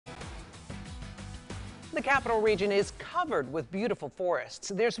The capital region is covered with beautiful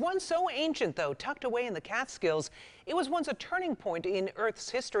forests. There's one so ancient, though, tucked away in the Catskills. It was once a turning point in Earth's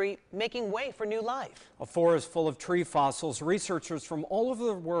history, making way for new life. A forest full of tree fossils. Researchers from all over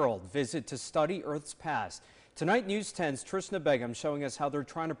the world visit to study Earth's past. Tonight, News 10's Trishna Begum showing us how they're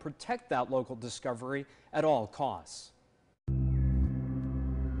trying to protect that local discovery at all costs.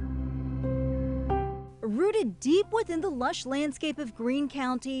 Rooted deep within the lush landscape of Greene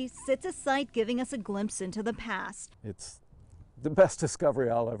County sits a site giving us a glimpse into the past. It's the best discovery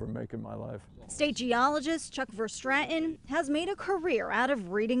I'll ever make in my life. State geologist Chuck Verstraeten has made a career out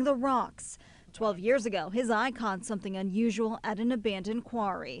of reading the rocks. 12 years ago, his eye caught something unusual at an abandoned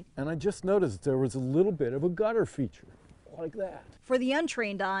quarry. And I just noticed there was a little bit of a gutter feature, like that. For the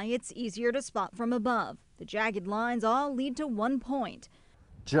untrained eye, it's easier to spot from above. The jagged lines all lead to one point.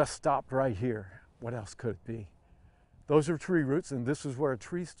 Just stopped right here. What else could it be? Those are tree roots, and this is where a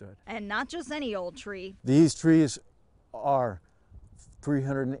tree stood. And not just any old tree. These trees are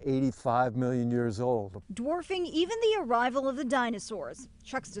 385 million years old. Dwarfing even the arrival of the dinosaurs.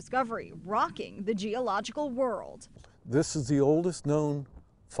 Chuck's discovery rocking the geological world. This is the oldest known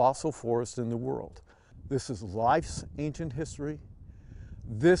fossil forest in the world. This is life's ancient history.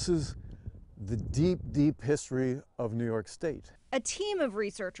 This is the deep, deep history of New York State. A team of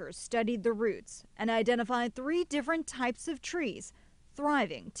researchers studied the roots and identified 3 different types of trees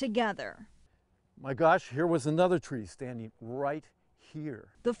thriving together. My gosh, here was another tree standing right here.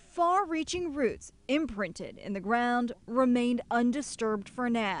 The far-reaching roots imprinted in the ground remained undisturbed for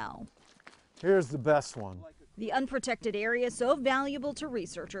now. Here's the best one. The unprotected area so valuable to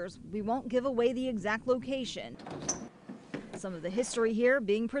researchers, we won't give away the exact location. Some of the history here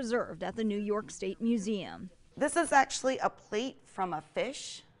being preserved at the New York State Museum. This is actually a plate from a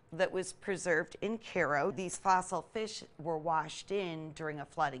fish that was preserved in Cairo. These fossil fish were washed in during a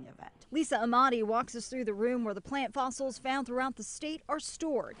flooding event. Lisa Amati walks us through the room where the plant fossils found throughout the state are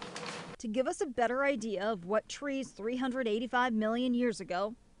stored to give us a better idea of what trees 385 million years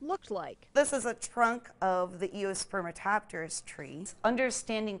ago looked like. This is a trunk of the Eospermatopterus tree.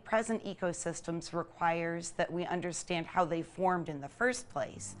 Understanding present ecosystems requires that we understand how they formed in the first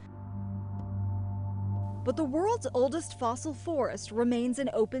place. But the world's oldest fossil forest remains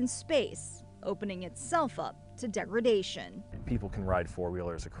an open space, opening itself up to degradation. People can ride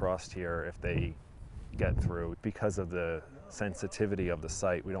four-wheelers across here if they get through. Because of the sensitivity of the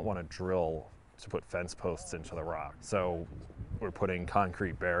site, we don't want to drill to put fence posts into the rock. So we're putting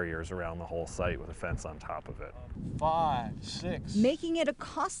concrete barriers around the whole site with a fence on top of it. 5, 6. Making it a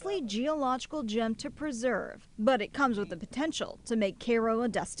costly geological gem to preserve, but it comes with the potential to make Cairo a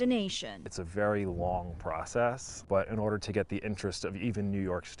destination. It's a very long process, but in order to get the interest of even New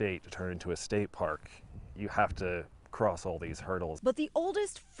York State to turn into a state park, you have to cross all these hurdles. But the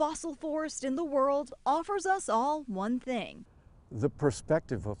oldest fossil forest in the world offers us all one thing: The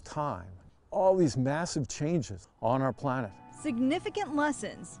perspective of time. All these massive changes on our planet. significant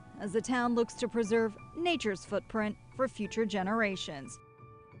lessons as the town looks to preserve nature's footprint for future generations.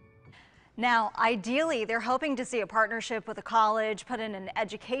 Now, ideally, they're hoping to see a partnership with a college, put in an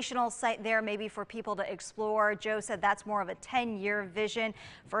educational site there, maybe for people to explore. Joe said that's more of a 10-year vision.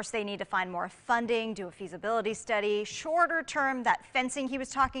 First, they need to find more funding, do a feasibility study. Shorter term, that fencing he was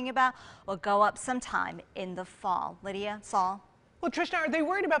talking about will go up sometime in the fall. Lydia, Saul. Well, Trishna, are they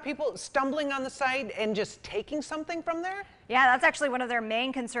worried about people stumbling on the site and just taking something from there? Yeah, that's actually one of their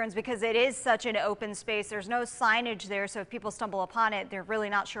main concerns because it is such an open space. There's no signage there, so if people stumble upon it, they're really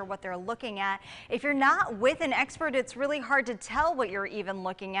not sure what they're looking at. If you're not with an expert, it's really hard to tell what you're even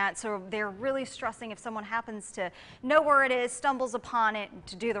looking at, so they're really stressing if someone happens to know where it is, stumbles upon it,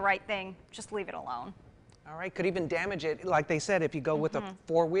 to do the right thing, just leave it alone. All right, could even damage it, like they said, if you go with a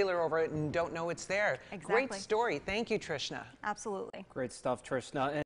four-wheeler over it and don't know it's there. Exactly. Great story. Thank you, Trishna. Absolutely. Great stuff, Trishna.